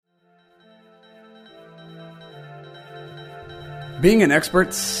Being an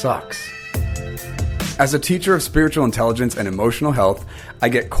expert sucks. As a teacher of spiritual intelligence and emotional health, I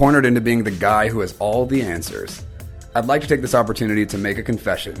get cornered into being the guy who has all the answers. I'd like to take this opportunity to make a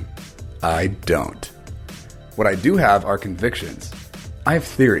confession. I don't. What I do have are convictions. I have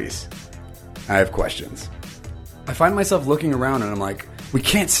theories. I have questions. I find myself looking around and I'm like, we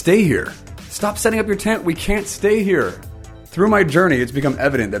can't stay here. Stop setting up your tent. We can't stay here. Through my journey, it's become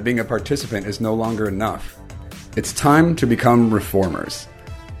evident that being a participant is no longer enough. It's time to become reformers.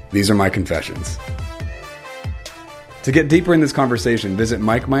 These are my confessions. To get deeper in this conversation, visit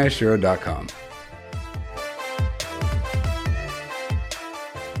MikeMiyashiro.com.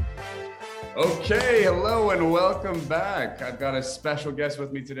 Okay, hello and welcome back. I've got a special guest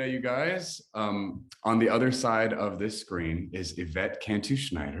with me today, you guys. On the other side of this screen is Yvette Cantu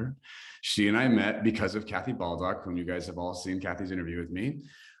Schneider. She and I met because of Kathy Baldock, whom you guys have all seen Kathy's interview with me.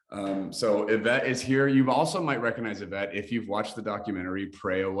 So Yvette is here. You also might recognize Yvette if you've watched the documentary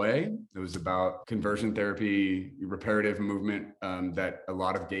Pray Away. It was about conversion therapy, reparative movement that a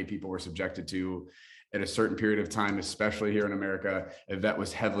lot of gay people were subjected to at a certain period of time, especially here in America. Yvette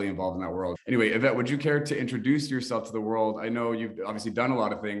was heavily involved in that world. Anyway, Yvette, would you care to introduce yourself to the world? I know you've obviously done a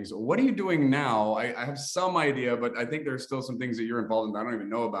lot of things. What are you doing now? I have some idea, but I think there's still some things that you're involved in that I don't even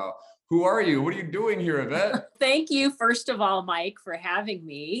know about. Who are you? What are you doing here, Yvette? Thank you, first of all, Mike, for having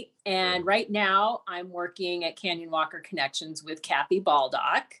me. And right now I'm working at Canyon Walker Connections with Kathy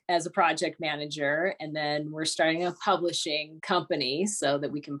Baldock as a project manager. And then we're starting a publishing company so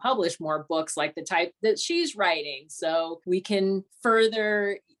that we can publish more books like the type that she's writing. So we can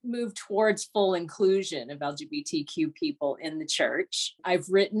further move towards full inclusion of LGBTQ people in the church. I've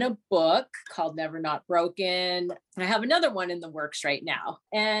written a book called Never Not Broken. I have another one in the works right now.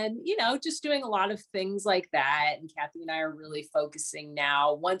 And, just doing a lot of things like that. And Kathy and I are really focusing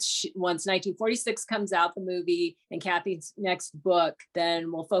now. Once 1946 comes out, the movie, and Kathy's next book,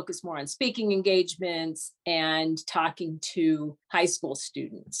 then we'll focus more on speaking engagements and talking to high school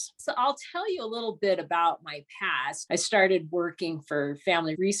students. So I'll tell you a little bit about my past. I started working for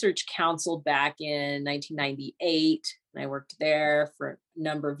Family Research Council back in 1998. And I worked there for a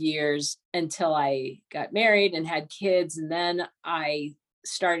number of years until I got married and had kids. And then I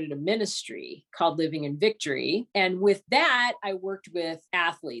started a ministry called Living in Victory. And with that, I worked with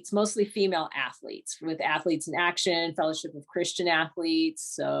athletes, mostly female athletes, with Athletes in Action, Fellowship of Christian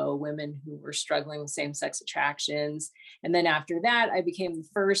Athletes, so women who were struggling with same-sex attractions. And then after that, I became the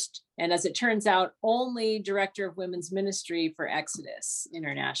first, and as it turns out, only director of women's ministry for Exodus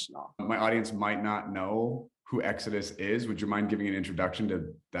International. My audience might not know who Exodus is. Would you mind giving an introduction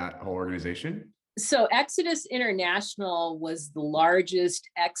to that whole organization? So Exodus International was the largest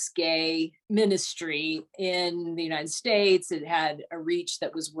ex-gay ministry in the United States. It had a reach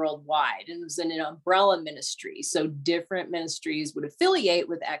that was worldwide, and it was an umbrella ministry. So different ministries would affiliate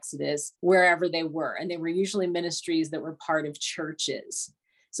with Exodus wherever they were. And they were usually ministries that were part of churches.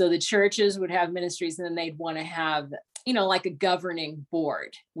 So the churches would have ministries, and then they'd want to have, like a governing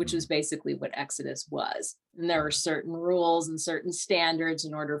board, which is basically what Exodus was. And there were certain rules and certain standards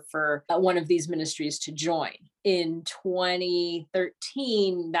in order for one of these ministries to join. In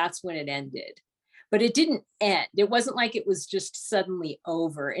 2013, that's when it ended. But it didn't end. It wasn't like it was just suddenly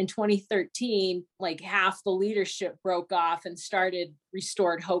over. In 2013, like half the leadership broke off and started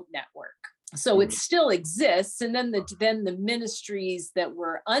Restored Hope Network. So it still exists. And then the ministries that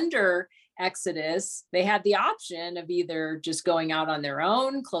were under Exodus, they had the option of either just going out on their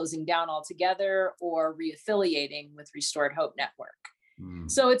own, closing down altogether, or reaffiliating with Restored Hope Network.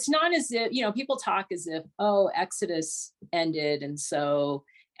 So it's not as if, people talk as if, Exodus ended. And so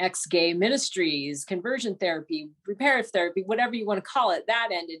ex-gay ministries, conversion therapy, reparative therapy, whatever you want to call it, that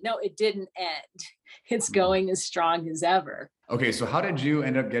ended. No, it didn't end. It's going as strong as ever. Okay, so how did you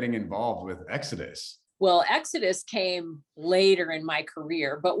end up getting involved with Exodus? Well, Exodus came later in my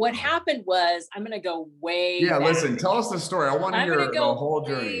career, but what happened was, I'm going to go way back. Listen, tell us the story. I want to hear the whole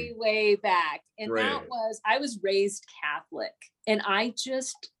journey. Way back. And that was, I was raised Catholic, and I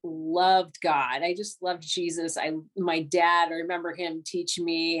just loved God. I just loved Jesus. My dad, I remember him teaching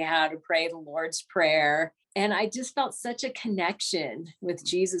me how to pray the Lord's Prayer. And I just felt such a connection with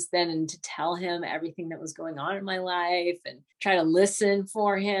Jesus then, and to tell him everything that was going on in my life and try to listen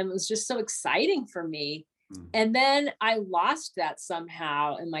for him. It was just so exciting for me. And then I lost that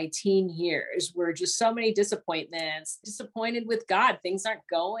somehow in my teen years, where just so many disappointments, disappointed with God. Things aren't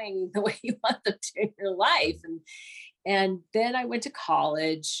going the way you want them to in your life. And then I went to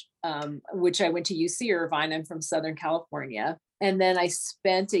college which I went to UC Irvine. I'm from Southern California. And then I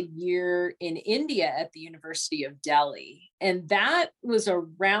spent a year in India at the University of Delhi. And that was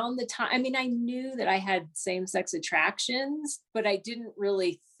around the time, I mean, I knew that I had same-sex attractions, but I didn't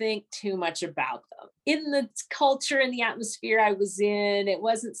really think too much about them. In the culture and the atmosphere I was in, it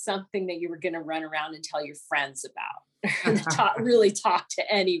wasn't something that you were going to run around and tell your friends about. Really talk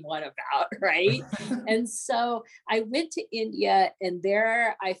to anyone about, right? And so I went to India, and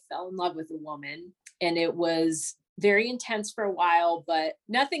there I fell in love with a woman, and it was very intense for a while, but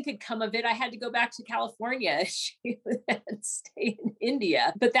nothing could come of it. I had to go back to California. She had to stay in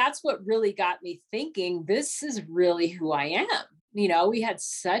India. But that's what really got me thinking, this is really who I am. You know, we had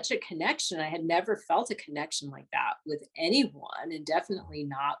such a connection. I had never felt a connection like that with anyone, and definitely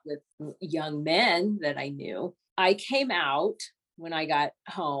not with young men that I knew. I came out when I got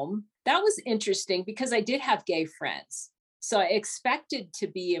home. That was interesting because I did have gay friends. So I expected to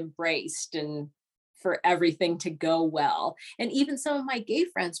be embraced and for everything to go well. And even some of my gay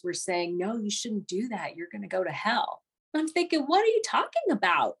friends were saying, no, you shouldn't do that. You're going to go to hell. I'm thinking, what are you talking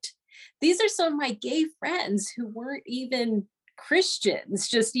about? These are some of my gay friends who weren't even Christians,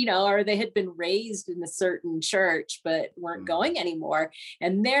 just, you know, or they had been raised in a certain church, but weren't going anymore.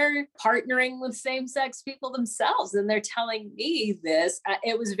 And they're partnering with same-sex people themselves. And they're telling me this.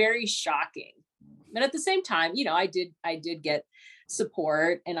 It was very shocking. But at the same time, you know, I did get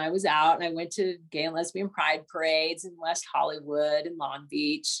support, and I was out, and I went to gay and lesbian pride parades in West Hollywood and Long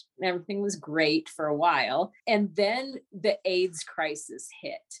Beach, and everything was great for a while. And then the AIDS crisis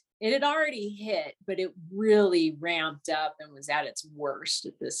hit. It had already hit, but it really ramped up and was at its worst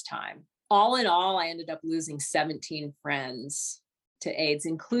at this time. All in all, I ended up losing 17 friends to AIDS,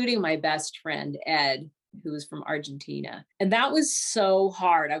 including my best friend, Ed, who was from Argentina. And that was so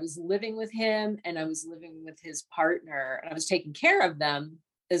hard. I was living with him, and I was living with his partner, and I was taking care of them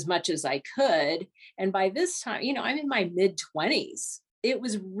as much as I could. And by this time, you know, I'm in my mid-20s. It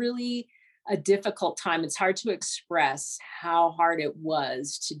was really a difficult time. It's hard to express how hard it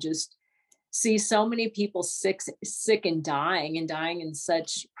was to just see so many people sick and dying in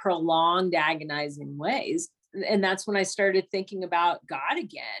such prolonged, agonizing ways. And that's when I started thinking about God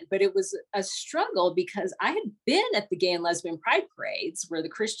again. But it was a struggle because I had been at the gay and lesbian pride parades where the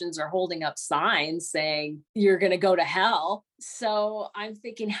Christians are holding up signs saying, you're going to go to hell. So I'm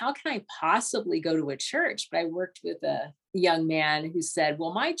thinking, how can I possibly go to a church? But I worked with a young man who said,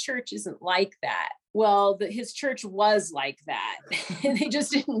 well, my church isn't like that. Well, his church was like that. And they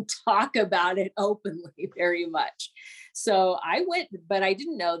just didn't talk about it openly very much. So I went, but I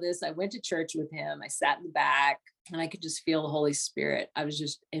didn't know this. I went to church with him. I sat in the back, and I could just feel the Holy Spirit. I was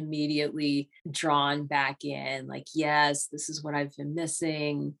just immediately drawn back in, like, yes, this is what I've been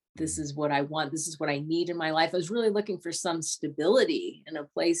missing. This is what I want. This is what I need in my life. I was really looking for some stability and a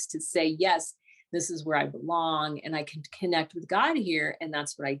place to say, yes, this is where I belong, and I can connect with God here. And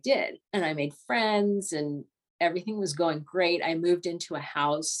that's what I did. And I made friends, and everything was going great. I moved into a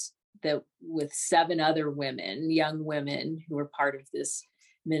house that with 7 other women, young women who were part of this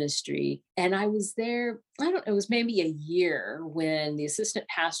ministry. And I was there, it was maybe a year when the assistant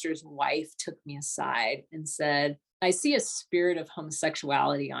pastor's wife took me aside and said, I see a spirit of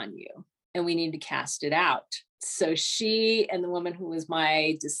homosexuality on you, and we need to cast it out. So she and the woman who was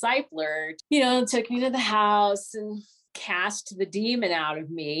my discipler, you know, took me to the house and cast the demon out of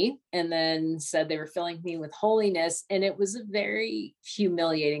me, and then said they were filling me with holiness. And it was a very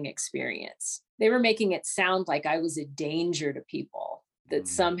humiliating experience. They were making it sound like I was a danger to people, that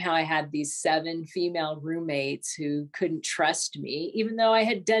somehow I had these 7 female roommates who couldn't trust me, even though I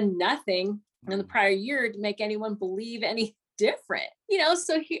had done nothing in the prior year to make anyone believe anything different, you know.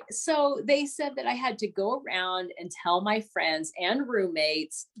 So they said that I had to go around and tell my friends and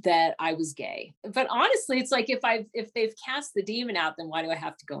roommates that I was gay. But honestly, it's like, if they've cast the demon out, then why do I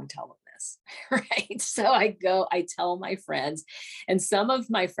have to go and tell them this? Right? So I tell my friends, and some of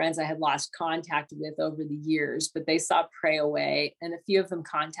my friends I had lost contact with over the years, but they saw Pray Away, and a few of them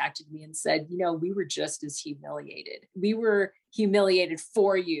contacted me and said, you know, we were just as humiliated. We were humiliated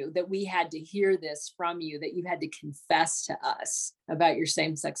for you, that we had to hear this from you, that you had to confess to us about your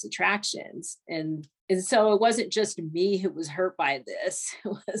same-sex attractions. And so it wasn't just me who was hurt by this. It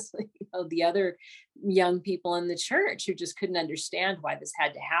was, you know, the other young people in the church who just couldn't understand why this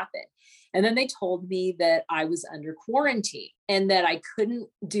had to happen. And then they told me that I was under quarantine and that I couldn't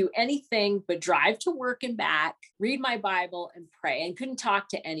do anything but drive to work and back, read my Bible and pray, and couldn't talk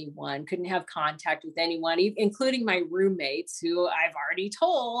to anyone, couldn't have contact with anyone, including my roommates who I've already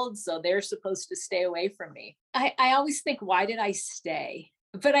told. So they're supposed to stay away from me. I always think, why did I stay?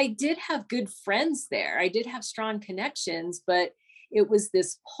 But I did have good friends there. I did have strong connections, but it was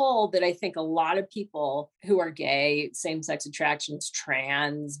this pull that I think a lot of people who are gay, same-sex attractions,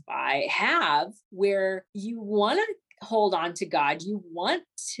 trans, bi have, where you want to hold on to God. You want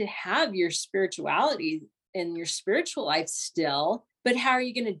to have your spirituality and your spiritual life still, but how are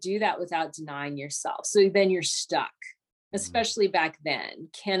you going to do that without denying yourself? So then you're stuck, especially back then.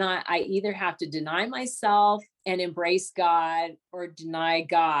 I either have to deny myself and embrace God, or deny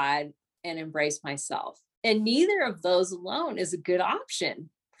God and embrace myself. And neither of those alone is a good option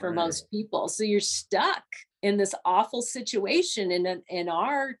for most people. So you're stuck in this awful situation. In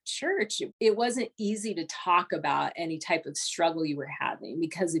our church, it wasn't easy to talk about any type of struggle you were having,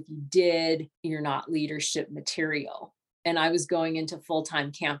 because if you did, you're not leadership material. And I was going into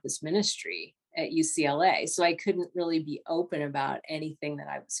full-time campus ministry at UCLA. So I couldn't really be open about anything that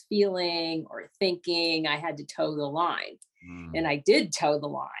I was feeling or thinking. I had to toe the line. And I did toe the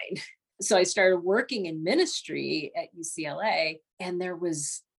line. So I started working in ministry at UCLA, and there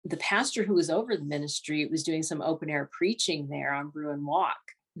was the pastor who was over the ministry was doing some open air preaching there on Bruin Walk.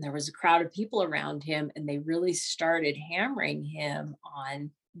 And there was a crowd of people around him, and they really started hammering him on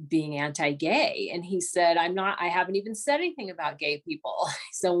being anti-gay. And he said, I haven't even said anything about gay people.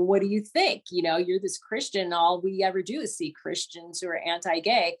 So what do you think? You're this Christian. All we ever do is see Christians who are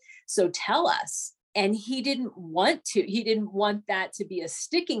anti-gay. So tell us. And he didn't want that to be a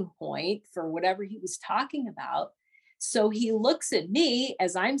sticking point for whatever he was talking about. So he looks at me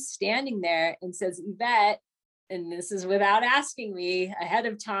as I'm standing there and says, Yvette, and this is without asking me ahead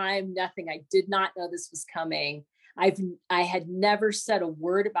of time, nothing. I did not know this was coming. I had never said a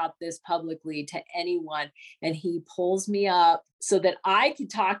word about this publicly to anyone. And he pulls me up so that I could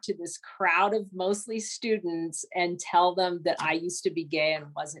talk to this crowd of mostly students and tell them that I used to be gay and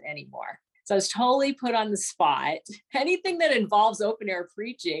wasn't anymore. So I was totally put on the spot. Anything that involves open air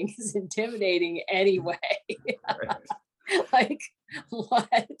preaching is intimidating anyway. Like, what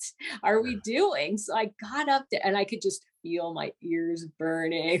are we doing? So I got up there and I could just feel my ears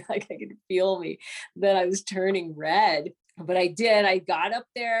burning. Like I could feel that I was turning red. But I got up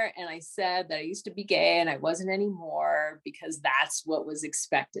there and I said that I used to be gay and I wasn't anymore, because that's what was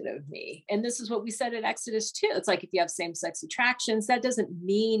expected of me. And this is what we said at Exodus too. It's like, if you have same-sex attractions, that doesn't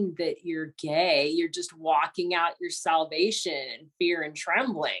mean that you're gay. You're just walking out your salvation in fear and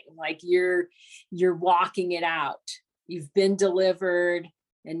trembling. Like you're walking it out. You've been delivered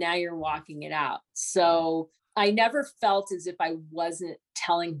and now you're walking it out. So I never felt as if I wasn't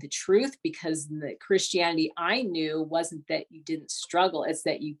telling the truth, because the Christianity I knew wasn't that you didn't struggle, it's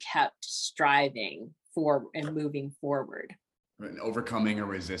that you kept striving for and moving forward. And overcoming or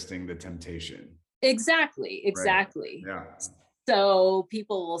resisting the temptation. Exactly. Right. Yeah. So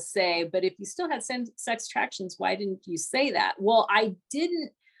people will say, but if you still had same-sex attractions, why didn't you say that? Well, I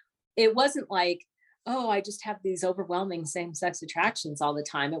didn't. It wasn't like, oh, I just have these overwhelming same-sex attractions all the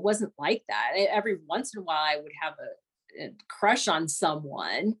time. It wasn't like that. Every once in a while, I would have a crush on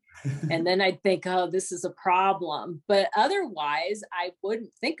someone, and then I'd think, oh, this is a problem. But otherwise, I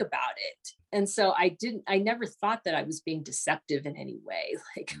wouldn't think about it. And so I never thought that I was being deceptive in any way.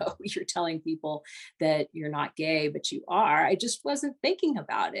 Like, oh, you're telling people that you're not gay, but you are. I just wasn't thinking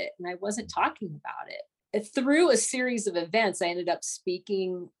about it, and I wasn't talking about it. Through a series of events, I ended up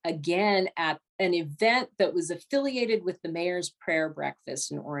speaking again at an event that was affiliated with the Mayor's Prayer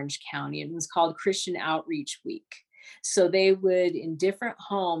Breakfast in Orange County. It was called Christian Outreach Week. So they would, in different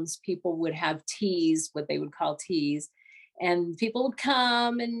homes, people would have teas, what they would call teas, and people would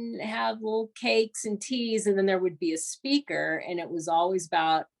come and have little cakes and teas, and then there would be a speaker, and it was always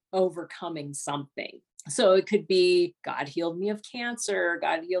about overcoming something. So it could be, God healed me of cancer,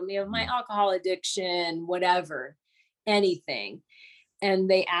 God healed me of my alcohol addiction, whatever, anything. And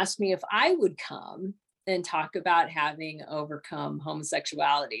they asked me if I would come and talk about having overcome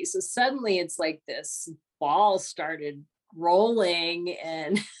homosexuality. So suddenly it's like this ball started rolling,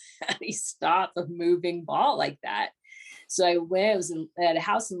 and he stopped a moving ball like that. So I was at a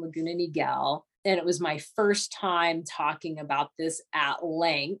house in Laguna Niguel, and it was my first time talking about this at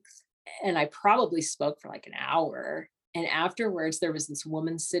length. And I probably spoke for like an hour. And afterwards, there was this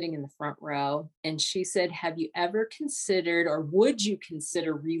woman sitting in the front row, and she said, have you ever considered, or would you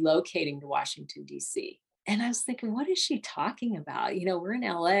consider relocating to Washington, D.C.? And I was thinking, what is she talking about? We're in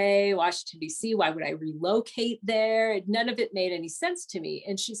LA, Washington, D.C. Why would I relocate there? None of it made any sense to me.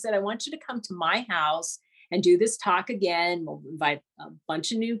 And she said, I want you to come to my house and do this talk again. We'll invite a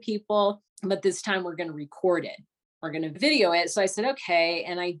bunch of new people, but this time we're going to record it. We're going to video it. So I said, okay.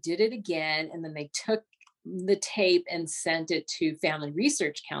 And I did it again. And then they took the tape and sent it to Family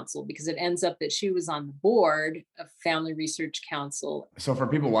Research Council, because it ends up that she was on the board of Family Research Council. So for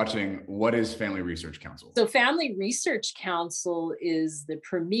people watching, what is Family Research Council? So Family Research Council is the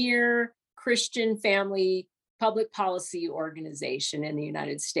premier Christian family public policy organization in the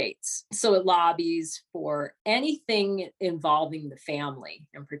United States. So it lobbies for anything involving the family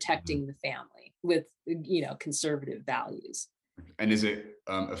and protecting the family with, conservative values. And is it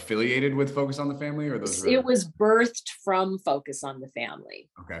affiliated with Focus on the Family, or those? It was birthed from Focus on the Family.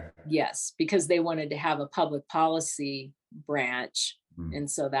 Okay. Yes, because they wanted to have a public policy branch. And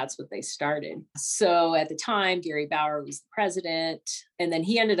so that's what they started. So at the time, Gary Bauer was the president, and then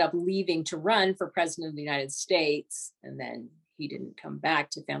he ended up leaving to run for president of the United States. And then he didn't come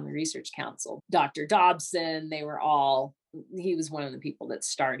back to Family Research Council. Dr. Dobson, he was one of the people that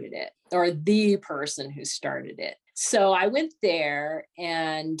started it, or the person who started it. So I went there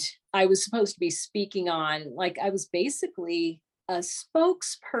and I was supposed to be speaking on, I was basically a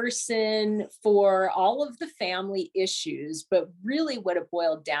spokesperson for all of the family issues, but really what it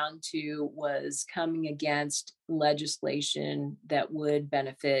boiled down to was coming against legislation that would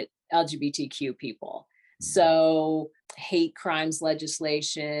benefit LGBTQ people. So hate crimes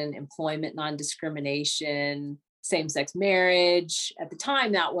legislation, employment non-discrimination, same-sex marriage. At the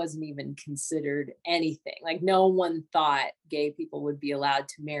time, that wasn't even considered anything. No one thought gay people would be allowed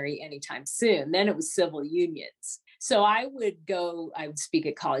to marry anytime soon. Then it was civil unions. So I would speak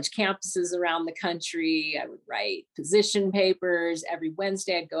at college campuses around the country. I would write position papers. Every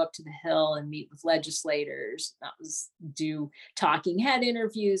Wednesday, I'd go up to the Hill and meet with legislators. That was do talking head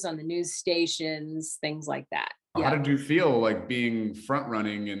interviews on the news stations, things like that. How did you feel being front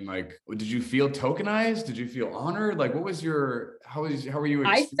running, and did you feel tokenized? Did you feel honored? How were you?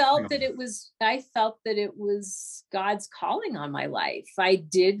 I felt that it was God's calling on my life. I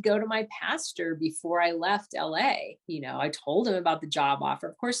did go to my pastor before I left LA. I told him about the job offer.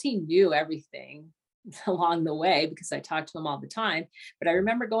 Of course, he knew everything along the way because I talked to him all the time. But I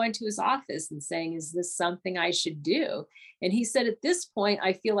remember going to his office and saying, is this something I should do? And he said, at this point,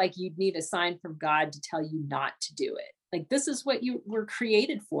 I feel like you'd need a sign from God to tell you not to do it. This is what you were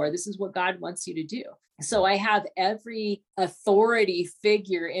created for. This is what God wants you to do. So I have every authority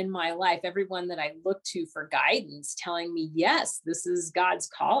figure in my life, everyone that I look to for guidance, telling me, yes, this is God's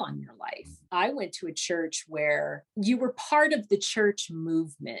call on your life. I went to a church where you were part of the church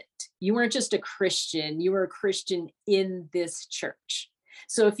movement. You weren't just a Christian, you were a Christian in this church.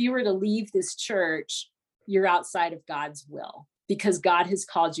 So if you were to leave this church, you're outside of God's will because God has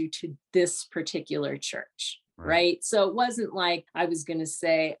called you to this particular church, right? So it wasn't like I was going to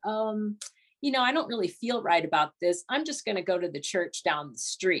say, I don't really feel right about this. I'm just going to go to the church down the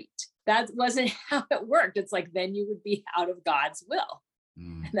street. That wasn't how it worked. It's then you would be out of God's will.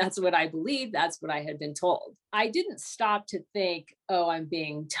 And that's what I believed. That's what I had been told. I didn't stop to think, I'm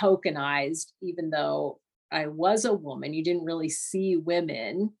being tokenized, even though I was a woman. You didn't really see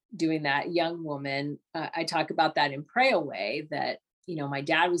women doing that, young woman. I talk about that in Pray Away, that, my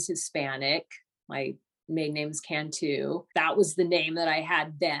dad was Hispanic. My maiden name is Cantu. That was the name that I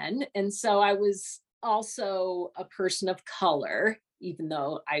had then. And so I was also a person of color, even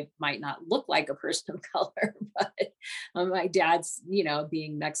though I might not look like a person of color, but my dad's,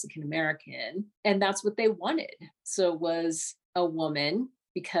 being Mexican American, and that's what they wanted. So it was a woman,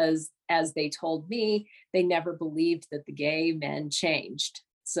 because as they told me, they never believed that the gay men changed.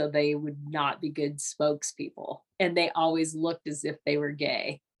 So they would not be good spokespeople. And they always looked as if they were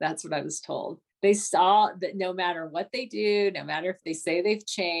gay. That's what I was told. They saw that no matter what they do, no matter if they say they've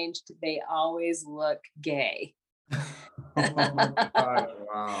changed, they always look gay. Oh my God,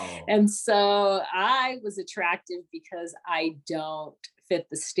 wow. And so I was attractive because I don't fit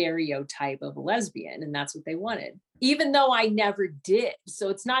the stereotype of a lesbian, and that's what they wanted, even though I never did. So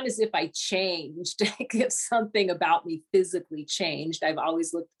it's not as if I changed. If something about me physically changed, I've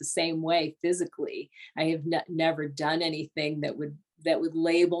always looked the same way physically. I have never done anything that would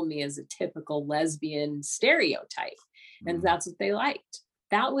label me as a typical lesbian stereotype. And that's what they liked.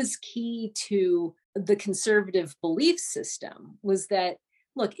 That was key to the conservative belief system, was that,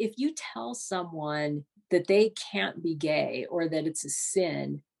 look, if you tell someone that they can't be gay or that it's a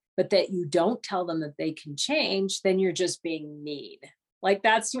sin, but that you don't tell them that they can change, then you're just being mean.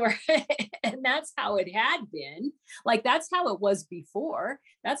 That's where, and that's how it had been. That's how it was before.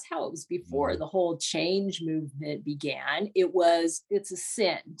 That's how it was before the whole change movement began. It's a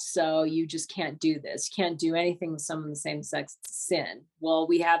sin. So you just can't do this. You can't do anything with someone of the same sex. It's a sin. Well,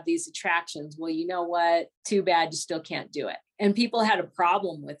 we have these attractions. Well, you know what? Too bad, you still can't do it. And people had a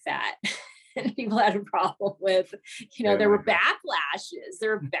problem with that. and people had a problem with, Yeah. there were backlashes.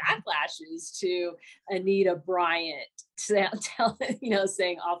 There were backlashes to Anita Bryant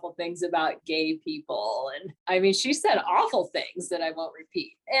saying awful things about gay people. And I mean, she said awful things that I won't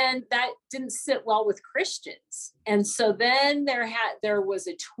repeat. And that didn't sit well with Christians. And so then there was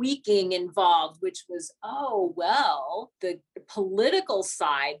a tweaking involved, which was, oh, well, the political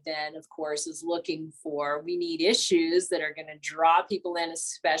side then, of course, is looking for, we need issues that are going to draw people in,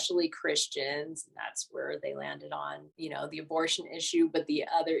 especially Christians. And that's where they landed on, the abortion issue. But the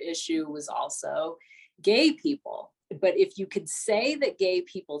other issue was also gay people. But if you could say that gay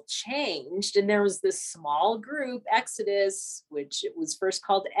people changed, and there was this small group, Exodus, which it was first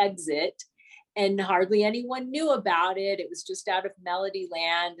called Exit, and hardly anyone knew about it. It was just out of Melody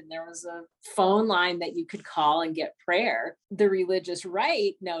Land, and there was a phone line that you could call and get prayer. The religious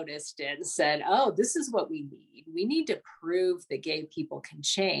right noticed it and said, oh, this is what we need. We need to prove that gay people can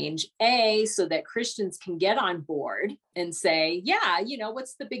change, so that Christians can get on board and say, yeah,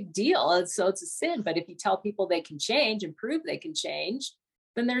 what's the big deal? And so it's a sin. But if you tell people they can change and prove they can change,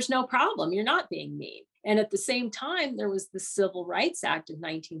 then there's no problem. You're not being mean. And at the same time, there was the Civil Rights Act of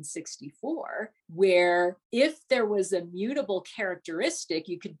 1964, where if there was a mutable characteristic,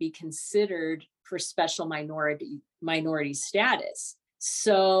 you could be considered for special minority status.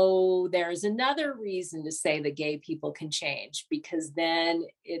 So there's another reason to say that gay people can change, because then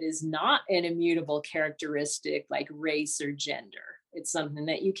it is not an immutable characteristic like race or gender. It's something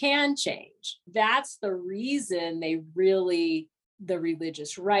that you can change. That's the reason the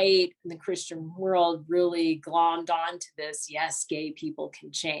religious right and the Christian world really glommed onto this. Yes, gay people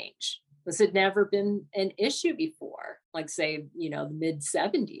can change. This had never been an issue before, like say, the mid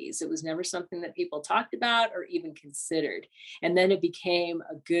 70s. It was never something that people talked about or even considered. And then it became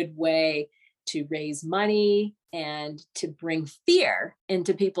a good way to raise money and to bring fear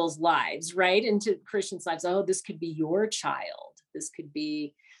into people's lives, right? Into Christians' lives. Oh, this could be your child.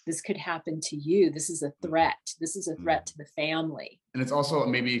 This could happen to you. This is a threat. This is a threat to the family. And it's also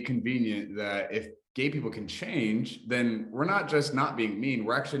maybe convenient that if gay people can change, then we're not just not being mean,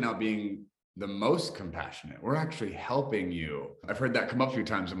 we're actually not being the most compassionate. We're actually helping you. I've heard that come up a few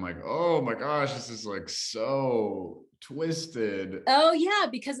times. I'm like, oh my gosh, this is like so twisted. Oh yeah,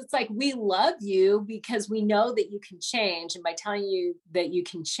 because it's like, we love you because we know that you can change. And by telling you that you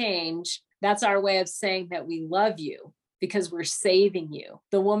can change, that's our way of saying that we love you, because we're saving you.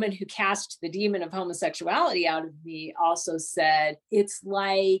 The woman who cast the demon of homosexuality out of me also said, it's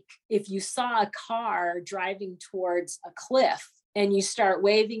like if you saw a car driving towards a cliff and you start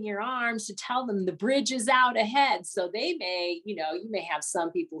waving your arms to tell them the bridge is out ahead. So they may, you may have some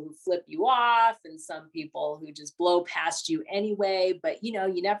people who flip you off and some people who just blow past you anyway, but you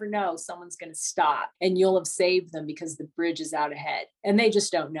never know, someone's going to stop and you'll have saved them because the bridge is out ahead and they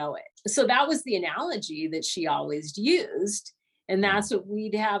just don't know it. So that was the analogy that she always used. And that's what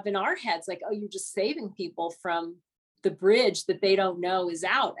we'd have in our heads, like, oh, you're just saving people from the bridge that they don't know is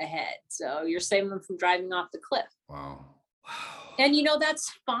out ahead. So you're saving them from driving off the cliff. Wow. And,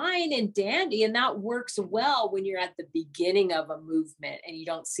 that's fine and dandy. And that works well when you're at the beginning of a movement and you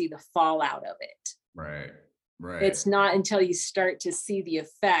don't see the fallout of it. Right. Right. It's not until you start to see the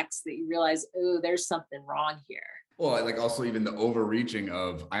effects that you realize, oh, there's something wrong here. Well, like also even the overreaching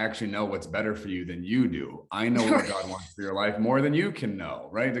of, I actually know what's better for you than you do. I know what God wants for your life more than you can know,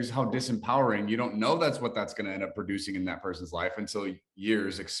 right? There's how disempowering. You don't know that's what that's going to end up producing in that person's life until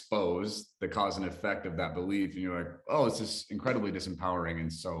years expose the cause and effect of that belief. And you're like, oh, it's just incredibly disempowering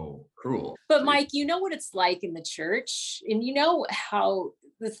and so cruel. But Mike, you know what it's like in the church, and you know how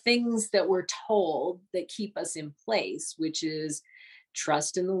the things that we're told that keep us in place, which is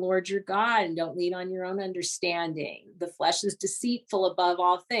trust in the Lord your God and don't lean on your own understanding. The flesh is deceitful above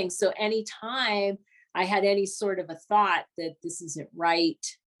all things. So anytime I had any sort of a thought that this isn't right,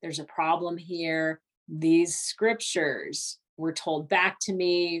 there's a problem here, these scriptures were told back to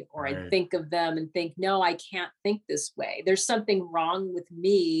me, or I think of them and think, no, I can't think this way. There's something wrong with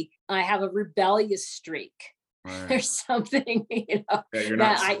me. I have a rebellious streak. Right. There's something, you're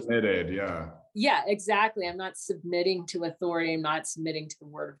not submitted. Yeah, exactly. I'm not submitting to authority. I'm not submitting to the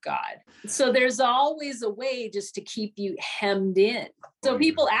word of God. So there's always a way just to keep you hemmed in. So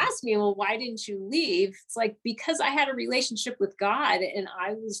people ask me, well, why didn't you leave? It's like, because I had a relationship with God and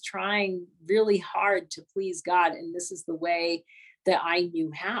I was trying really hard to please God. And this is the way that I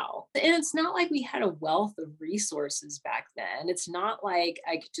knew how. And it's not like we had a wealth of resources back then. It's not like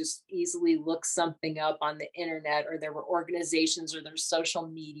I could just easily look something up on the internet, or there were organizations, or there's social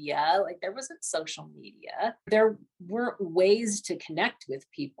media. Like there wasn't social media. There weren't ways to connect with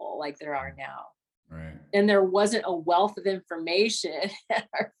people like there are now. Right. And there wasn't a wealth of information at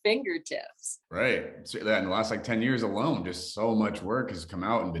our fingertips. Right. So that in the last like 10 years alone, just so much work has come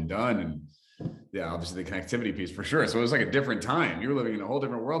out and been done. And yeah, obviously the connectivity piece for sure. So it was like a different time. You were living in a whole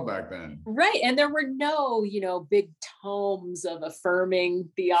different world back then. Right. And there were no, big tomes of affirming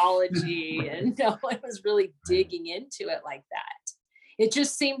theology, Right. and no one was really Right. digging into it like that. It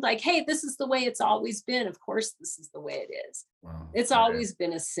just seemed like, hey, this is the way it's always been. Of course, this is the way it is. Wow. It's Right. always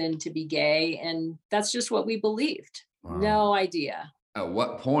been a sin to be gay. And that's just what we believed. Wow. No idea. At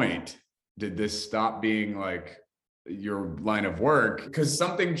what point did this stop being like your line of work? Because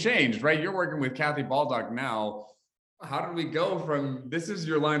something changed, right? You're working with Kathy Baldock now. How did we go from this is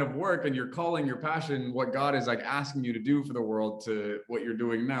your line of work and you're calling your passion, what God is like asking you to do for the world, to what you're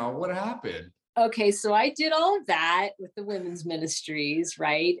doing now? What happened? Okay, so I did all of that with the women's ministries,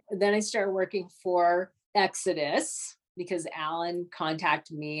 right? Then I started working for Exodus because Alan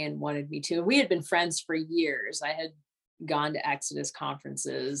contacted me and wanted me to. We had been friends for years. I had gone to Exodus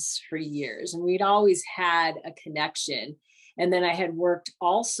conferences for years, and we'd always had a connection. And then I had worked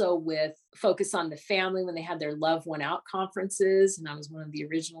also with Focus on the Family when they had their Love Went Out conferences, and I was one of the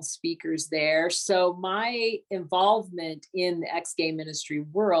original speakers there. So my involvement in the ex-gay ministry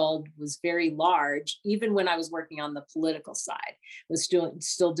world was very large, even when I was working on the political side. I was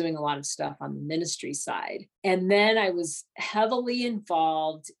still doing a lot of stuff on the ministry side. And then I was heavily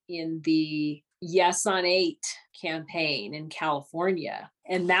involved in the Yes on 8 campaign in California.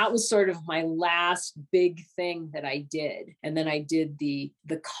 And that was sort of my last big thing that I did. And then I did the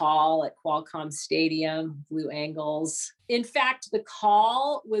call at Qualcomm Stadium, Blue Angles. In fact, the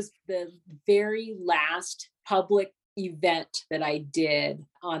call was the very last public event that I did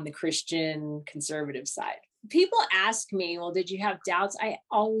on the Christian conservative side. People ask me, well, did you have doubts? I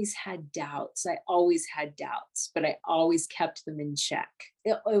always had doubts. But I always kept them in check.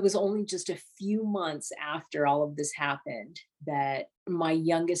 It was only just a few months after all of this happened that my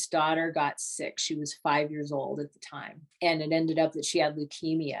youngest daughter got sick. She was 5 years old at the time. And it ended up that she had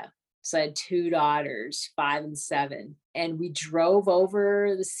leukemia. So I had two daughters, 5 and 7. And we drove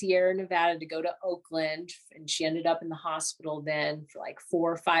over the Sierra Nevada to go to Oakland. And she ended up in the hospital then for like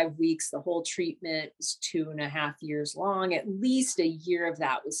 4 or 5 weeks. The whole treatment was 2.5 years long. At least a year of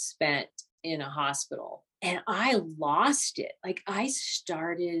that was spent in a hospital. And I lost it. Like I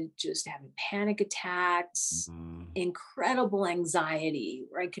started just having panic attacks, incredible anxiety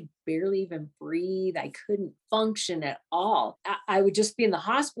where I could barely even breathe. I couldn't function at all. I would just be in the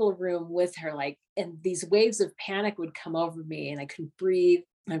hospital room with her, like, and these waves of panic would come over me and I couldn't breathe.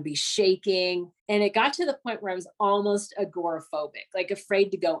 I'd be shaking. And it got to the point where I was almost agoraphobic, like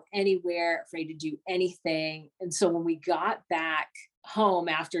afraid to go anywhere, afraid to do anything. And so when we got back home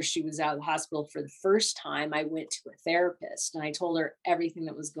after she was out of the hospital for the first time, I went to a therapist and I told her everything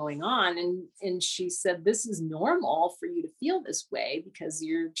that was going on. And she said, this is normal for you to feel this way because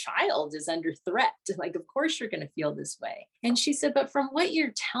your child is under threat. Like, of course you're going to feel this way. And she said, but from what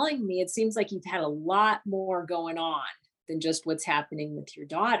you're telling me, it seems like you've had a lot more going on than just what's happening with your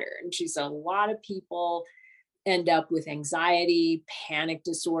daughter. And she said, a lot of people end up with anxiety, panic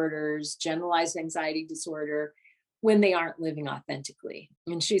disorders, generalized anxiety disorder when they aren't living authentically.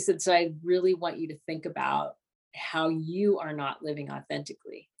 And she said, so I really want you to think about how you are not living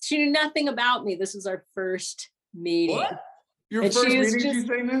authentically. She knew nothing about me. This was our first meeting. What? Your And first she was meeting, she's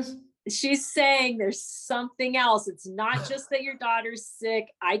saying this? She's saying there's something else. It's not just that your daughter's sick.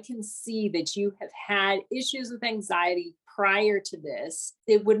 I can see that you have had issues with anxiety prior to this.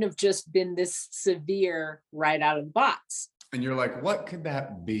 It wouldn't have just been this severe right out of the box. And you're like, what could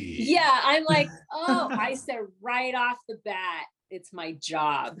that be? Yeah, I'm like, oh, I said right off the bat, it's my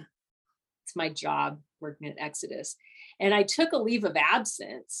job. It's my job working at Exodus. And I took a leave of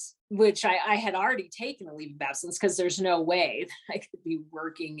absence, which I had already taken a leave of absence because there's no way that I could be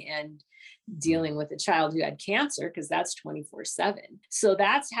working and dealing with a child who had cancer because that's 24/7. So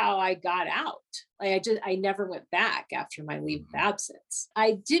that's how I got out. Like I never went back after my leave of absence.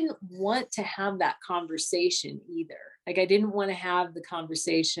 I didn't want to have that conversation either. Like I didn't want to have the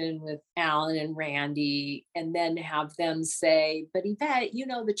conversation with Alan and Randy and then have them say, but Yvette, you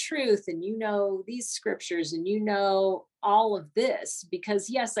know the truth and you know these scriptures and you know all of this, because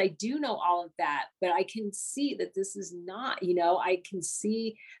yes, I do know all of that, but I can see that this is not, I can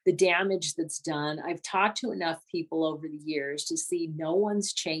see the damage that's done. I've talked to enough people over the years to see no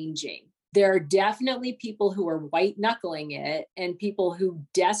one's changing. There are definitely people who are white knuckling it and people who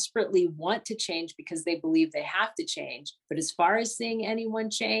desperately want to change because they believe they have to change. But as far as seeing anyone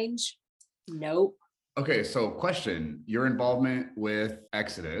change, nope. Okay, so question, your involvement with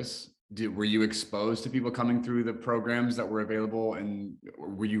Exodus, were you exposed to people coming through the programs that were available, and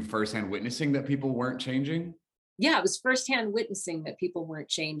were you firsthand witnessing that people weren't changing? Yeah, I was firsthand witnessing that people weren't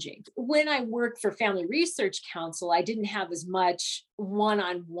changing. When I worked for Family Research Council, I didn't have as much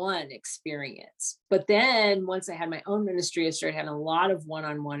one-on-one experience. But then once I had my own ministry, I started having a lot of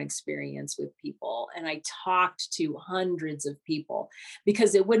one-on-one experience with people. And I talked to hundreds of people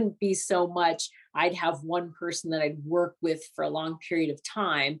because it wouldn't be so much I'd have one person that I'd work with for a long period of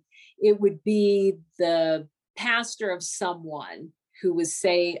time. It would be the pastor of someone who was,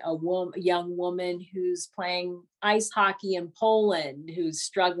 say, a young woman who's playing ice hockey in Poland, who's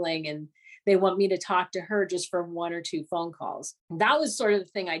struggling, and they want me to talk to her just for one or two phone calls. That was sort of the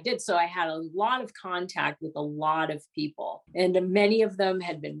thing I did. So I had a lot of contact with a lot of people, and many of them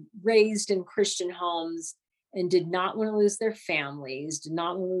had been raised in Christian homes and did not want to lose their families, did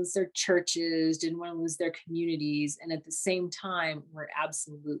not want to lose their churches, didn't want to lose their communities, and at the same time were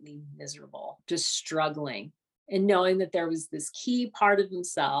absolutely miserable, just struggling. And knowing that there was this key part of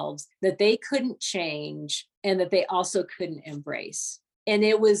themselves that they couldn't change and that they also couldn't embrace. And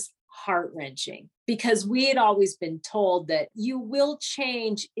it was heart-wrenching because we had always been told that you will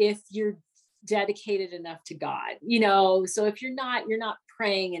change if you're dedicated enough to God. So if you're not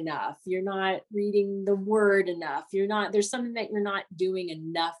praying enough, you're not reading the word enough, there's something that you're not doing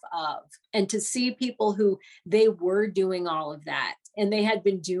enough of. And to see people who they were doing all of that and they had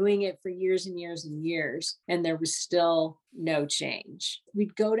been doing it for years and years and years, and there was still no change.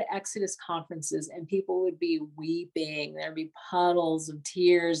 We'd go to Exodus conferences and people would be weeping. There'd be puddles of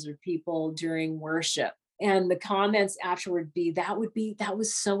tears of people during worship. And the comments afterward that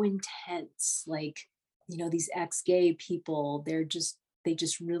was so intense. Like, these ex-gay people, they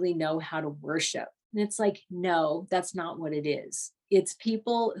just really know how to worship. And it's like, no, that's not what it is. It's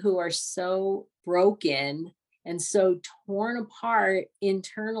people who are so broken and so torn apart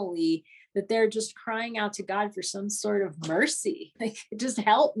internally that they're just crying out to God for some sort of mercy. Like, just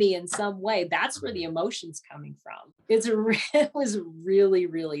help me in some way. That's where the emotion's coming from. It was really,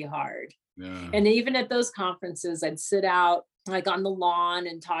 really hard. Yeah. And even at those conferences, I'd sit out like on the lawn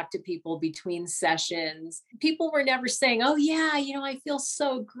and talk to people between sessions. People were never saying, oh yeah, I feel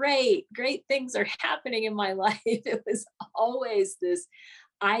so great. Great things are happening in my life. It was always this,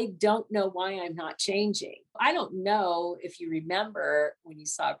 I don't know why I'm not changing. I don't know if you remember when you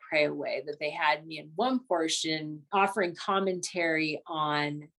saw Pray Away that they had me in one portion offering commentary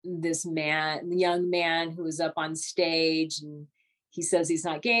on this young man who was up on stage, and he says he's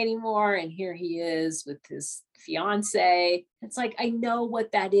not gay anymore. And here he is with his fiance. It's like, I know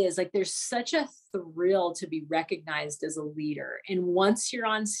what that is. Like, there's such a thrill to be recognized as a leader. And once you're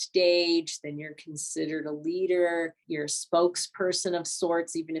on stage, then you're considered a leader. You're a spokesperson of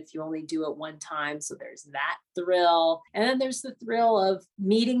sorts, even if you only do it one time. So there's that thrill. And then there's the thrill of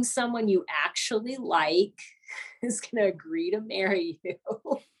meeting someone you actually like who's going to agree to marry you.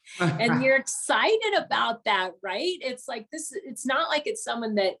 And you're excited about that, right? It's like this, it's not like it's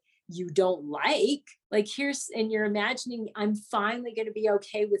someone that you don't like. Like, and you're imagining, I'm finally going to be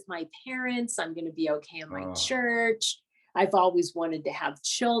okay with my parents. I'm going to be okay in my church. I've always wanted to have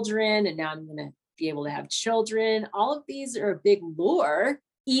children, and now I'm going to be able to have children. All of these are a big lure,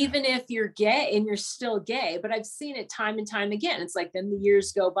 even if you're gay and you're still gay. But I've seen it time and time again. It's like, then the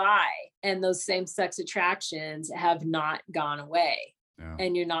years go by and those same-sex attractions have not gone away. Yeah.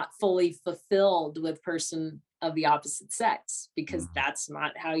 And you're not fully fulfilled with person of the opposite sex because that's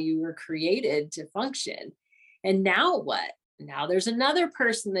not how you were created to function. And now what? Now there's another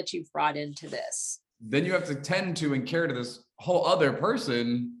person that you've brought into this. Then you have to tend to and care to this whole other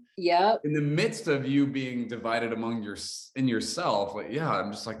person. Yep. In the midst of you being divided in yourself. Like, yeah,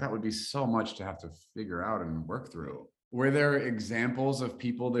 I'm just like, that would be so much to have to figure out and work through. Were there examples of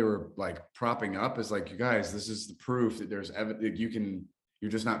people they were like propping up as like, you guys, this is the proof that there's evidence you're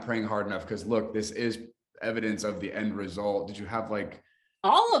just not praying hard enough because look, this is evidence of the end result. Did you have like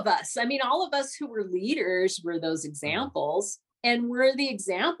all of us? I mean, all of us who were leaders were those examples, and we're the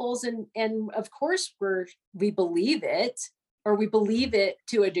examples, and of course we believe it, or we believe it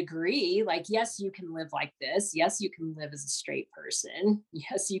to a degree. Like, yes, you can live like this. Yes, you can live as a straight person.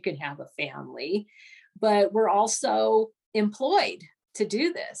 Yes, you can have a family. But we're also employed to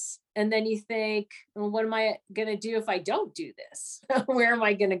do this. And then you think, well, what am I going to do if I don't do this? Where am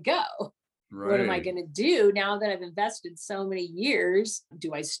I going to go? Right. What am I going to do now that I've invested so many years?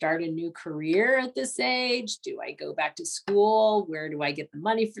 Do I start a new career at this age? Do I go back to school? Where do I get the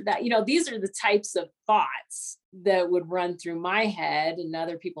money for that? These are the types of thoughts that would run through my head and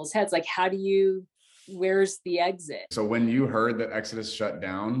other people's heads. Like, where's the exit? So when you heard that Exodus shut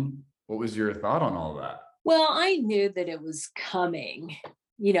down, what was your thought on all that? Well, I knew that it was coming.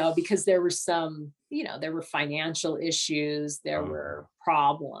 because there were some, there were financial issues, there were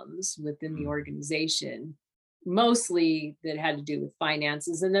problems within the organization, mostly that had to do with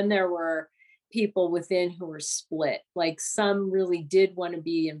finances. And then there were people within who were split. Like some really did want to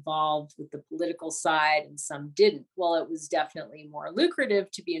be involved with the political side and some didn't. Well, it was definitely more lucrative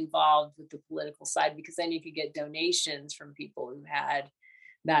to be involved with the political side because then you could get donations from people who had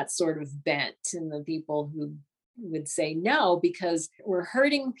that sort of bent, and the people who would say no because we're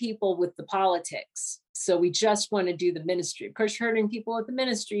hurting people with the politics. So we just want to do the ministry. Of course, you're hurting people with the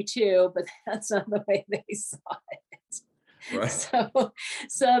ministry too, but that's not the way they saw it. Right.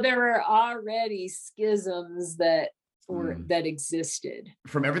 So there were already schisms that existed.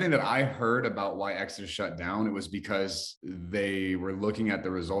 From everything that I heard about why Exodus shut down, it was because they were looking at the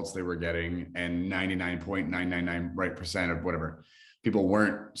results they were getting, and 99.999% of whatever people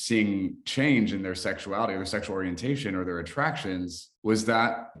weren't seeing change in their sexuality or their sexual orientation or their attractions. Was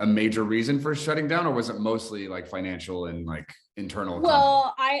that a major reason for shutting down, or was it mostly like financial and like internal?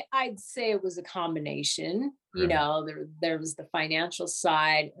 Well, I'd say it was a combination. There was the financial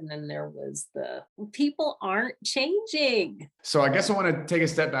side, and then there was the people aren't changing. So I guess I want to take a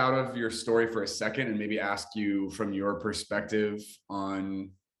step out of your story for a second and maybe ask you from your perspective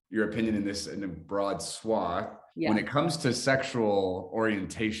on your opinion in a broad swath. Yeah. When it comes to sexual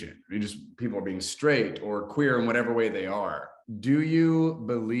orientation, just people are being straight or queer in whatever way they are. Do you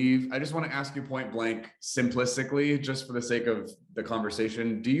believe, I just want to ask you point blank, simplistically, just for the sake of the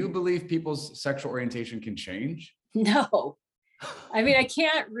conversation, do you believe people's sexual orientation can change? No. I mean, I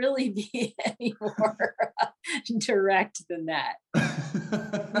can't really be any more direct than that.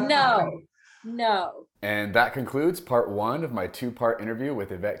 No. And that concludes part 1 of my 2-part interview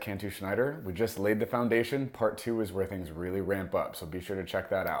with Yvette Cantu Schneider. We just laid the foundation. Part 2 is where things really ramp up, so be sure to check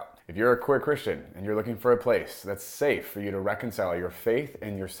that out. If you're a queer Christian and you're looking for a place that's safe for you to reconcile your faith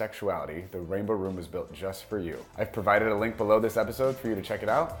and your sexuality, the Rainbow Room is built just for you. I've provided a link below this episode for you to check it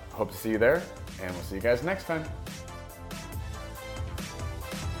out. Hope to see you there, and we'll see you guys next time.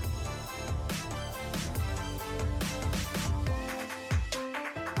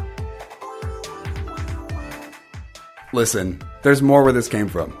 Listen, there's more where this came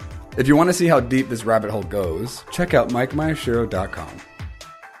from. If you want to see how deep this rabbit hole goes, check out MikeMiyashiro.com.